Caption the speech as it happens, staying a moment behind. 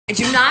I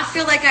do not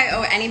feel like I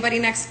owe anybody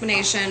an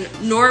explanation.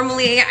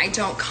 Normally, I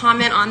don't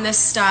comment on this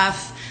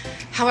stuff.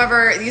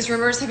 However, these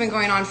rumors have been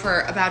going on for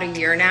about a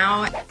year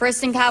now.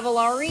 Kristin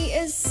Cavallari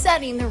is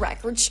setting the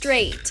record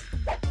straight.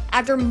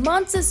 After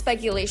months of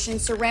speculation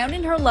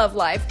surrounding her love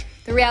life,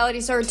 the reality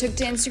star took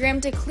to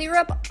Instagram to clear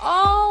up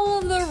all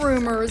of the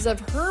rumors of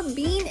her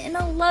being in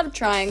a love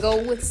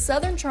triangle with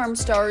Southern Charm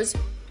stars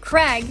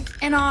Craig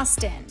and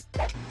Austen.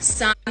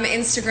 Some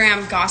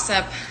Instagram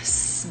gossip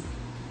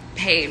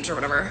page or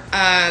whatever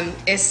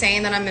is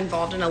saying that I'm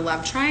involved in a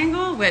love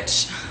triangle,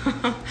 which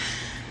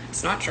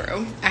it's not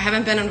true. I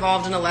haven't been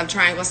involved in a love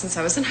triangle since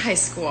I was in high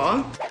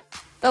school.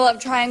 The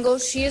love triangle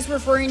she is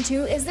referring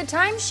to is the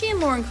time she and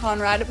Lauren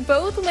Conrad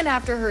both went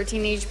after her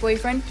teenage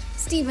boyfriend,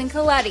 Kristin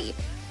Cavallari,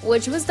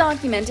 which was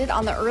documented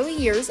on the early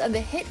years of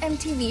the hit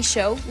MTV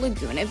show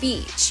Laguna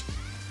Beach.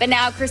 But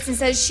now Kristin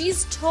says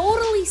she's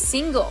totally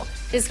single,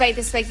 despite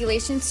the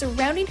speculation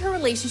surrounding her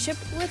relationship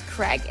with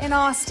Craig and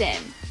Austen.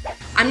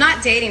 I'm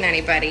not dating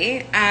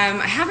anybody. I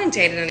haven't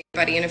dated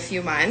anybody in a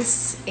few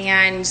months,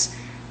 and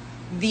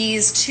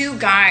these two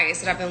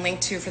guys that I've been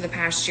linked to for the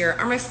past year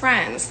are my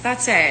friends.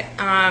 That's it.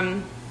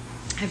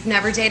 I've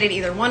never dated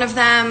either one of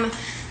them.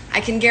 I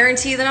can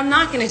guarantee that I'm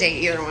not going to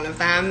date either one of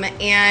them,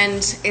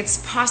 and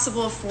it's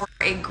possible for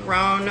a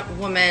grown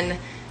woman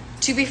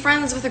to be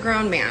friends with a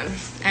grown man,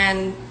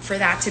 and for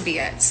that to be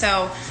it.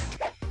 So,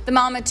 the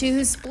mom of two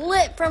who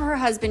split from her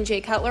husband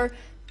Jay Cutler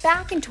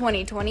back in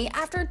 2020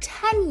 after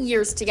 10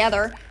 years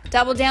together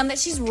doubled down that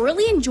she's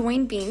really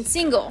enjoying being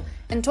single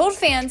and told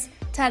fans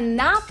to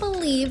not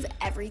believe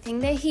everything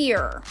they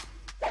hear.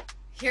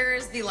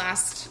 Here's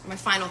my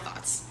final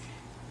thoughts.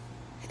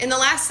 In the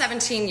last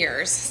 17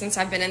 years since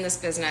I've been in this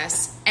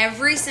business,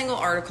 every single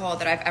article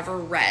that I've ever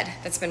read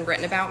that's been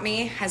written about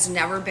me has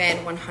never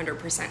been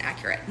 100%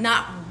 accurate.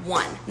 Not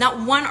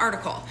one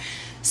article.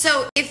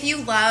 So if you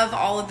love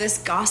all of this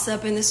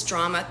gossip and this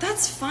drama,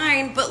 that's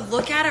fine, but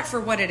look at it for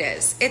what it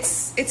is.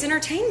 It's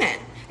entertainment.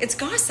 It's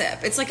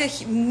gossip. It's like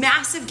a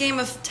massive game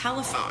of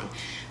telephone.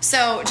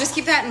 So just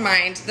keep that in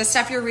mind. The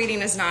stuff you're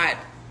reading is not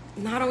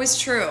always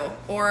true,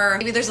 or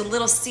maybe there's a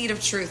little seed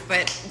of truth,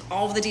 but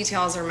all of the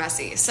details are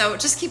messy. So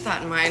just keep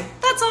that in mind.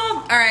 That's all.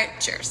 All right,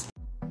 cheers.